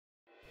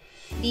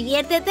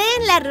Diviértete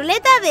en la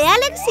ruleta de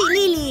Alex y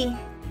Lili.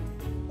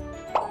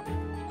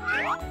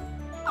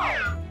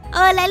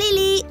 Hola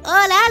Lili,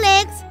 hola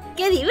Alex.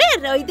 ¡Qué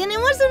divertido! Hoy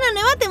tenemos una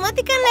nueva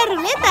temática en la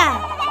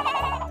ruleta.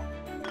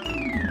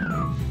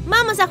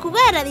 Vamos a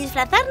jugar a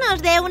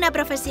disfrazarnos de una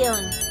profesión.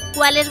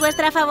 ¿Cuál es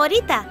vuestra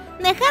favorita?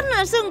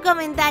 Dejadnos un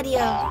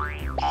comentario.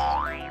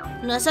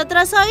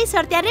 Nosotros hoy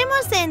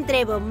sortearemos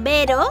entre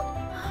bombero,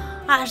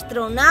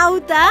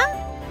 astronauta,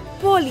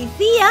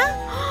 policía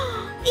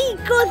y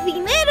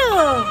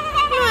cocinero.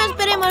 No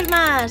esperemos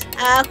más.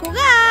 ¡A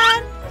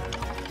jugar!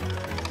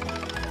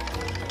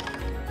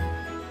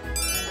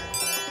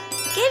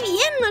 ¡Qué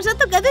bien! Nos ha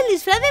tocado el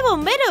disfraz de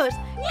bomberos.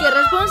 ¡Qué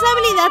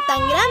responsabilidad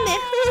tan grande!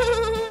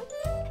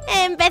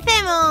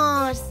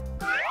 ¡Empecemos!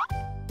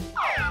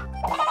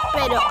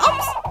 Pero,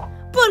 ¡ops!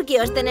 ¿Por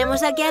qué os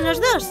tenemos aquí a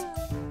los dos?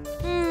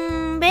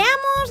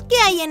 Veamos qué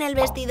hay en el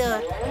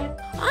vestidor.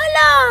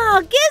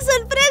 ¡Hola! ¡Qué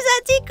sorpresa,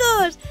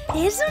 chicos!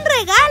 ¡Es un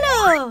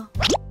regalo!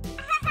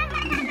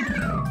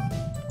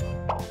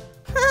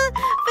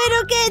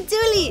 ¡Pero qué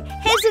chuli!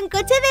 ¡Es un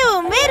coche de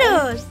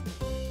bomberos!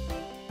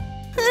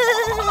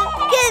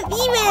 ¡Qué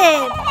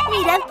diver!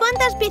 ¡Mirad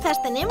cuántas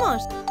piezas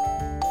tenemos!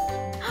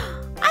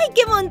 ¡Hay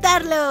que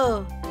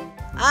montarlo!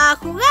 ¡A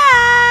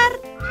jugar!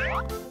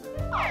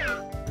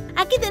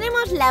 Aquí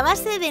tenemos la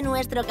base de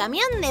nuestro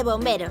camión de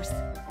bomberos.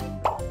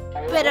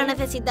 Pero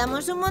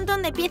necesitamos un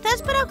montón de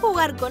piezas para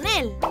jugar con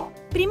él.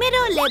 Primero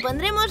le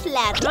pondremos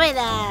las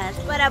ruedas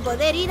para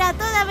poder ir a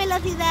toda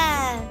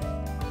velocidad.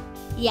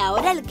 Y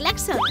ahora el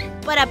claxon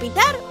para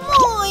pitar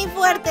muy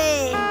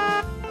fuerte.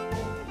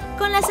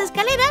 Con las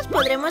escaleras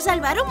podremos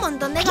salvar un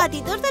montón de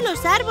gatitos de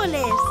los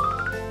árboles.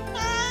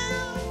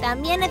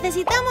 También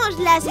necesitamos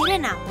la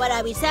sirena para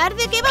avisar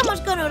de que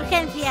vamos con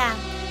urgencia.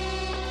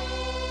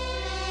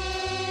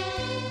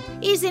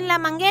 Y sin la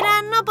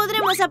manguera no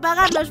podremos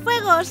apagar los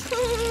fuegos.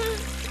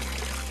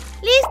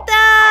 ¡Listo!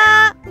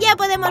 Ya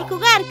podemos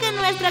jugar con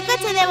nuestro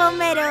coche de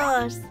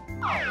bomberos.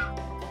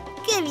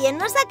 ¡Qué bien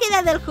nos ha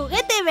quedado el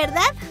juguete!,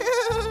 ¿verdad?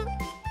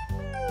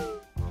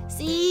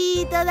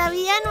 Sí,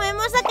 todavía no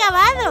hemos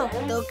acabado.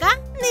 Toca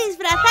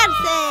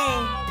disfrazarse.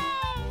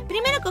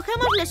 Primero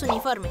cogemos los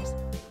uniformes.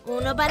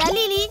 Uno para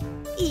Lili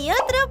y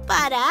otro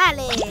para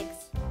Alex.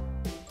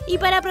 Y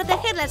para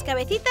proteger las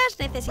cabecitas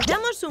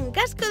necesitamos un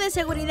casco de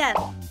seguridad.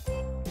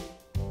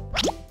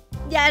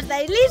 ¡Ya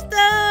estáis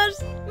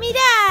listos!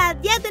 ¡Mirad!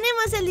 ¡Ya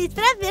tenemos el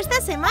disfraz de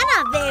esta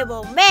semana de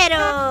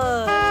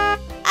bomberos!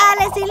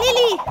 ¡Alex y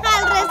Lili,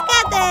 al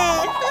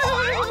rescate!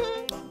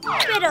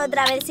 ¿Pero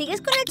otra vez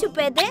sigues con el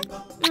chupete?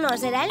 No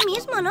será el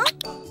mismo, ¿no?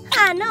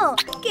 ¡Ah, no!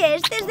 ¡Que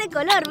este es de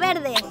color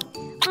verde!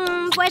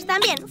 Pues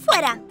también,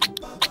 ¡fuera!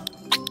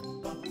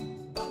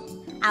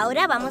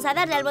 Ahora vamos a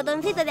darle al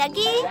botoncito de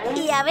aquí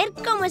y a ver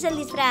cómo es el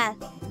disfraz.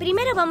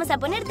 Primero vamos a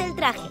ponerte el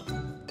traje.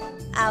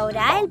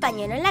 Ahora el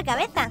pañuelo en la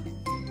cabeza.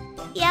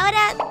 Y ahora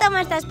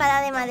toma esta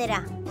espada de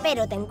madera.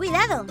 Pero ten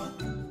cuidado.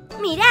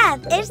 ¡Mirad!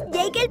 ¡Es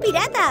Jake el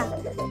pirata!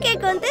 ¡Qué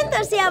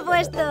contento se ha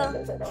puesto!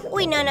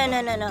 ¡Uy, no!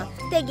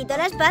 Te quito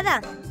la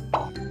espada.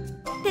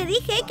 Te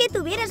dije que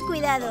tuvieras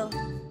cuidado.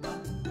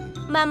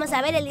 Vamos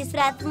a ver el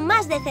disfraz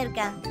más de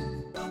cerca.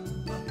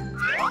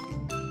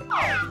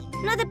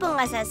 No te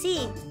pongas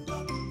así.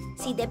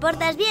 Si te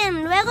portas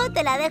bien, luego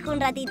te la dejo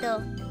un ratito.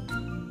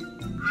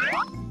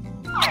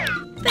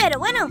 Pero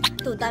bueno,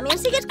 ¿tú también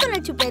sigues con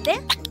el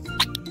chupete?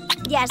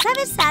 Ya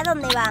sabes a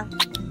dónde va.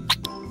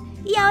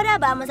 Y ahora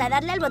vamos a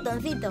darle al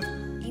botoncito.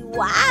 ¡Y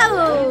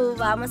 ¡guau!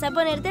 Vamos a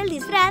ponerte el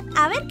disfraz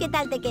a ver qué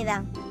tal te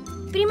queda.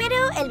 Primero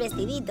el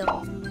vestidito.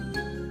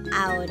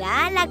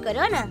 Ahora la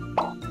corona.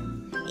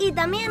 Y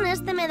también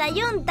este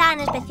medallón tan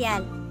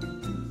especial.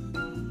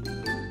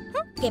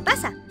 ¿Qué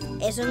pasa?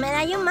 Es un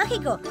medallón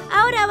mágico.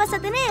 Ahora vas a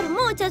tener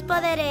muchos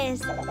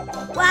poderes.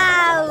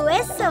 ¡Guau!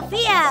 ¡Es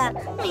Sofía!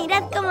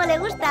 Mirad cómo le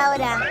gusta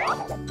ahora.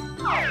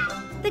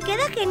 ¡Te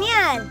queda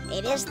genial!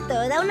 ¡Eres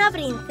toda una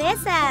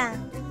princesa!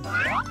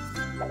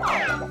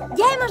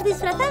 Ya hemos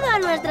disfrazado a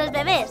nuestros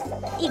bebés.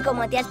 Y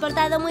como te has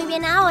portado muy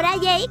bien ahora,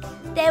 Jake,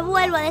 te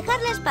vuelvo a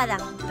dejar la espada.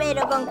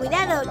 Pero con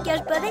cuidado, que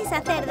os podéis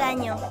hacer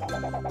daño.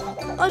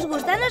 ¿Os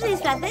gustan los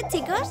disfraces,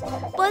 chicos?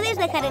 Podéis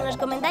dejar en los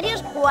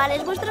comentarios cuál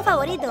es vuestro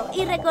favorito.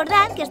 Y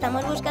recordad que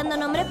estamos buscando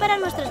nombre para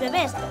nuestros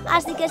bebés.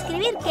 Así que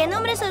escribid qué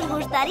nombres os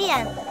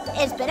gustarían.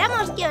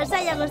 Esperamos que os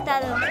haya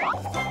gustado.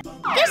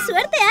 ¡Qué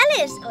suerte,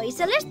 Alex! Hoy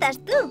solo estás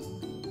tú.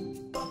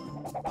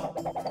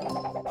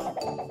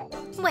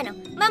 Bueno,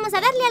 vamos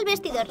a darle al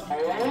vestidor.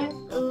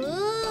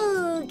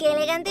 ¡Qué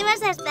elegante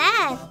vas a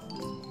estar!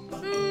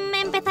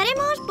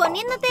 Empezaremos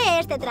poniéndote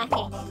este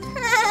traje.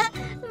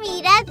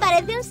 ¡Mirad,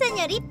 parece un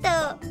señorito!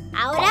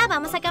 Ahora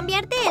vamos a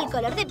cambiarte el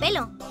color de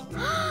pelo.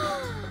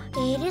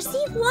 ¡Eres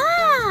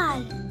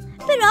igual!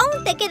 Pero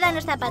aún te quedan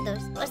los zapatos.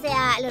 O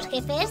sea, los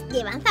jefes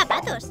llevan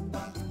zapatos.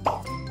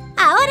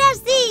 ¡Ahora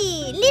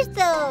sí!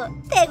 ¡Listo!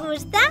 ¿Te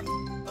gusta?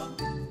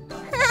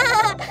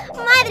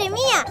 ¡Madre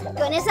mía!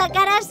 Con esa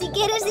cara sí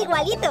que eres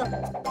igualito.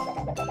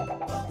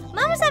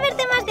 Vamos a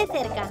verte más de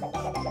cerca.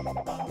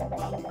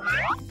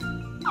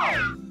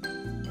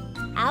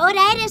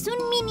 Ahora eres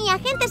un mini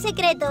agente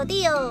secreto,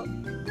 tío.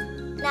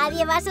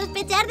 Nadie va a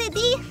sospechar de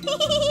ti.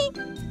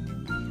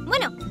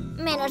 Bueno,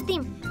 menos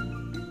Tim.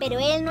 Pero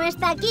él no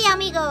está aquí,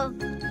 amigo.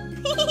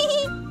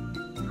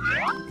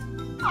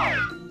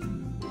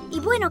 Y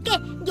bueno, ¿qué?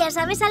 ¿Ya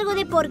sabes algo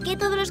de por qué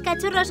todos los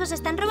cachorros os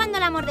están robando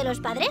el amor de los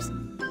padres?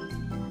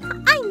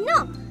 ¡Ay,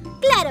 no!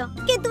 ¡Claro!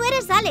 ¡Que tú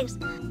eres Alex!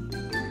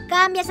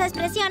 Cambia esa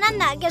expresión,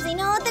 anda, que si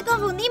no te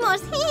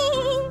confundimos.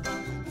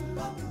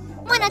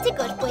 Bueno,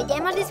 chicos, pues ya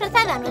hemos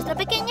disfrazado a nuestro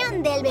pequeño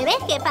del bebé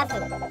jefazo.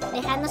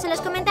 Dejadnos en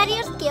los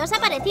comentarios qué os ha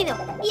parecido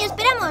y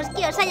esperamos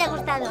que os haya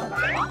gustado.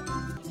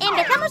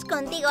 Empezamos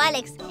contigo,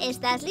 Alex.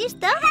 ¿Estás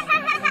listo?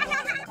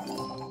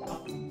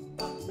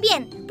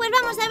 Bien, pues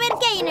vamos a ver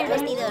qué hay en el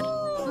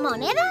vestidor.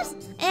 ¿Monedas?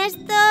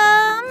 Esto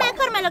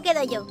mejor me lo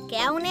quedo yo, que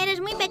aún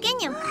eres muy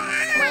pequeño.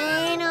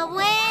 Bueno,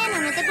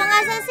 no te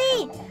pongas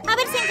así. A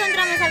ver si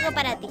encontramos algo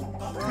para ti.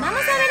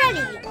 Vamos a ver a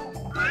Lili.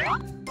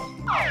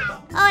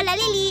 Hola,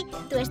 Lili.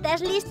 ¿Tú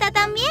estás lista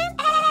también?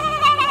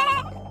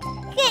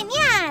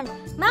 ¡Genial!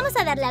 Vamos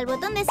a darle al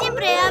botón de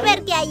siempre a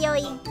ver qué hay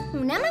hoy.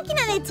 ¿Una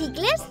máquina de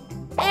chicles?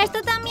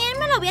 Esto también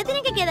me lo voy a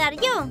tener que quedar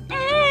yo.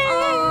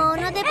 Oh,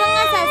 no te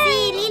pongas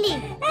así,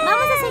 Lili.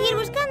 Vamos a seguir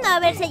buscando a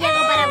ver si hay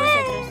algo para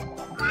vosotros.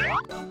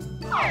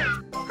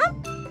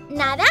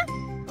 ¿Nada?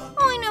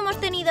 Hoy no hemos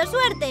tenido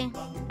suerte.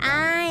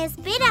 Ah,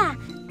 espera.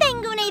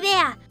 Tengo una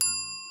idea.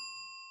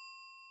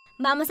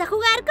 Vamos a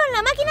jugar con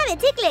la máquina de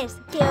chicles.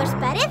 ¿Qué os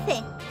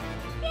parece?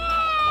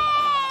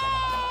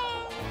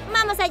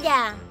 ¡Vamos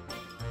allá!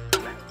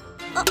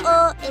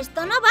 Oh,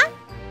 ¿esto no va?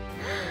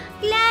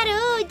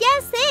 ¡Claro!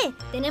 ¡Ya sé!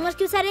 Tenemos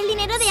que usar el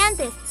dinero de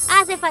antes.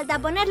 Hace falta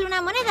ponerle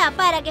una moneda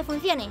para que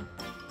funcione.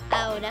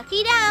 Ahora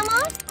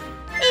giramos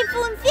 ¡y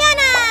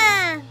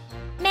funciona!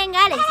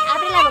 Venga, Alex,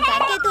 abre la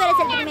boca, que tú eres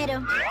el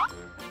primero.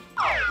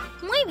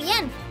 Muy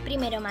bien.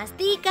 Primero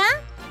mastica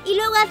y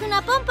luego haz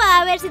una pompa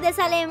a ver si te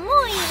sale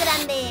muy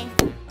grande.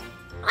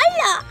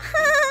 ¡Hola!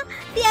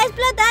 ¡Te ha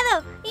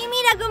explotado! Y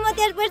mira cómo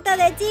te has puesto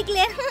de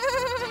chicle.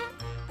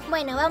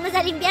 Bueno, vamos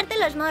a limpiarte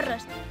los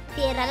morros.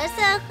 Cierra los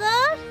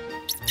ojos.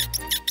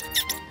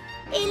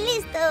 ¡Y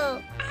listo!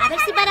 A ver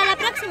si para la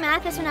próxima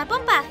haces una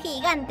pompa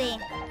gigante.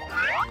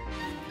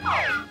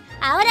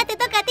 Ahora te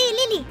toca a ti,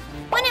 Lili.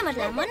 Ponemos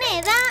la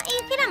moneda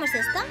y giramos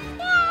esto.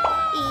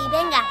 Y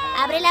venga,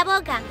 abre la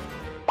boca.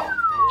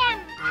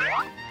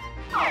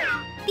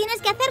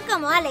 Tienes que hacer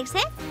como Alex,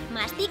 ¿eh?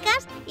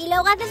 Masticas y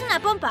luego haces una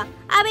pompa.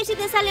 A ver si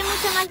te sale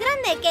mucho más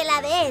grande que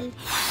la de él.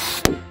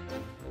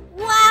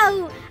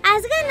 ¡Guau!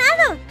 ¡Has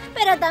ganado!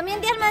 Pero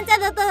también te has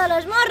manchado todos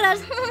los morros.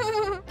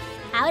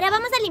 Ahora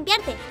vamos a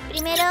limpiarte.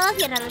 Primero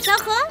cierra los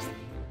ojos.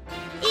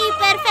 ¡Y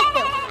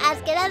perfecto! Has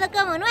quedado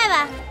como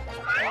nueva.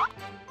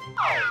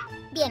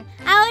 Bien,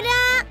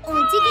 ahora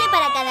un chicle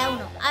para cada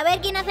uno. A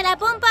ver quién hace la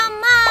pompa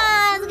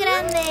más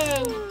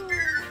grande.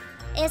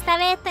 Esta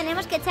vez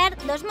tenemos que echar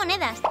 2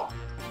 monedas.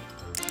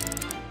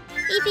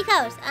 Y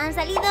fijaos, han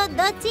salido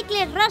 2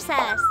 chicles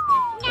rosas.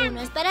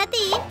 Uno es para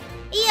ti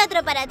y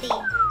otro para ti.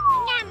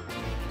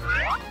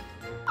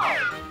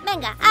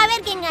 Venga, a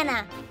ver quién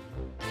gana.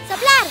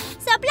 ¡Soplar!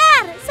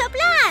 ¡Soplar!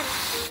 ¡Soplar!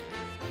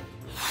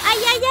 ¡Ay,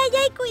 ay, ay,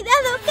 ay!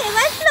 ¡Cuidado, que va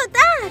a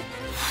explotar!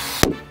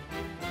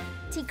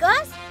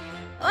 Chicos,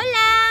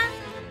 hola.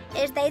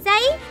 ¿Estáis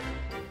ahí?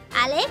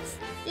 ¿Alex?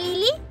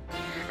 ¿Lili?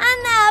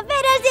 ¡Anda,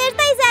 pero si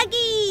estáis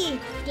aquí!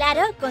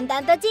 Claro, con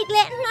tanto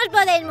chicle no os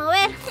podéis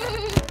mover.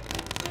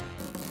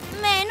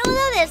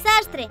 ¡Menudo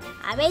desastre!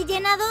 Habéis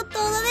llenado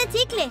todo de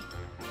chicle.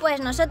 Pues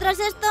nosotros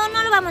esto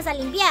no lo vamos a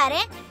limpiar,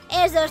 ¿eh?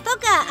 Eso os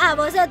toca a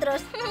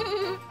vosotros.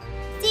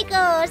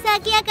 Chicos,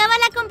 aquí acaba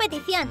la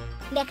competición.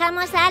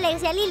 Dejamos a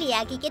Alex y a Lili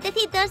aquí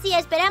quietecitos y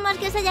esperamos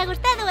que os haya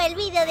gustado el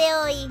vídeo de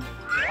hoy.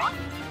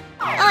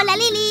 ¡Hola,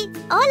 Lili!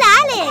 ¡Hola,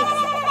 Alex!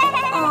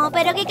 ¡Oh,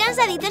 pero qué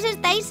cansaditos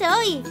estáis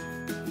hoy!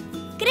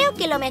 Creo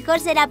que lo mejor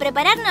será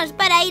prepararnos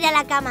para ir a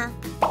la cama.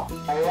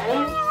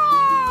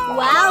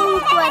 ¡Guau!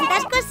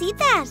 ¡Cuántas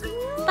cositas!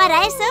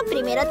 Para eso,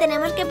 primero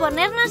tenemos que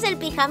ponernos el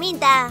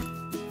pijamita.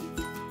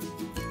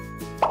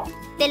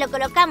 Te lo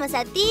colocamos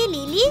a ti,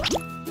 Lili.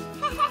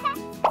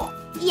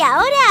 Y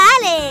ahora a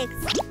Alex.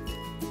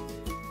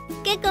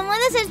 ¡Qué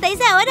cómodos estáis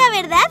ahora,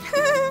 ¿verdad?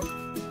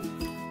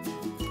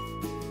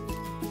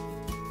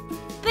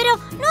 Pero,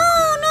 ¡no!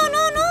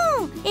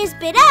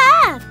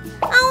 ¡Esperad!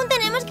 Aún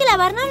tenemos que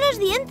lavarnos los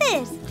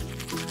dientes.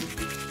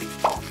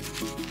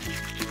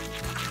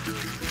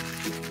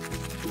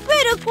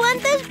 ¡Pero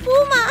cuánta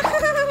espuma!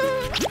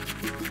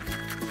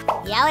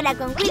 Y ahora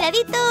con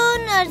cuidadito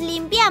nos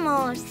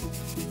limpiamos.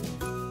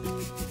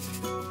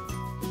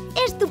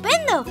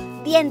 ¡Estupendo!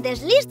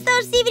 ¡Dientes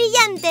listos y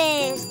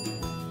brillantes!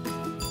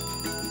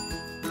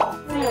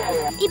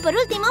 Y por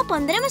último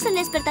pondremos el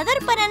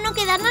despertador para no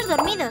quedarnos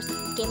dormidos,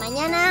 que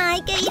mañana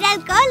hay que ir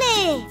al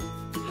cole.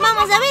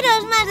 ¡Vamos a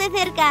veros más de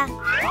cerca!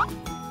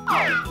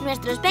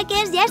 Nuestros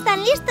peques ya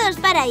están listos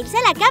para irse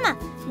a la cama.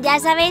 Ya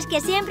sabéis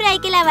que siempre hay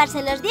que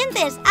lavarse los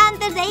dientes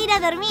antes de ir a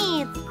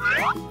dormir.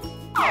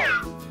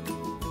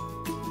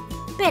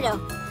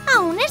 Pero,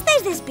 ¿aún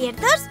estáis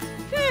despiertos?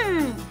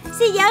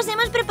 Si ya os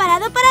hemos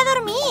preparado para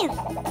dormir.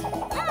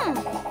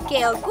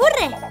 ¿Qué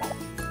ocurre?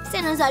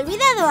 ¿Se nos ha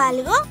olvidado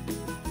algo?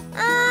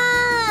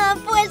 ¡Ah!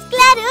 Pues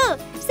claro,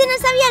 se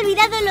nos había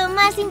olvidado lo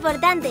más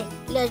importante,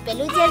 los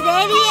peluches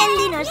de Eddie el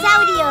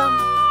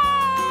dinosaurio.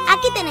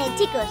 Aquí tenéis,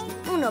 chicos,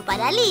 uno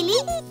para Lily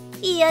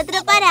y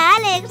otro para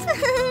Alex.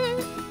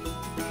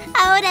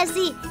 Ahora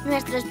sí,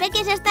 nuestros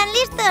peques están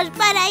listos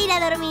para ir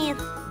a dormir.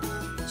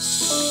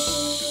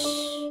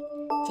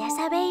 Ya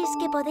sabéis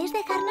que podéis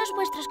dejarnos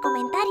vuestros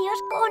comentarios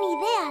con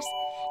ideas.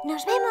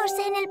 Nos vemos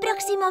en el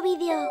próximo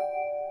vídeo.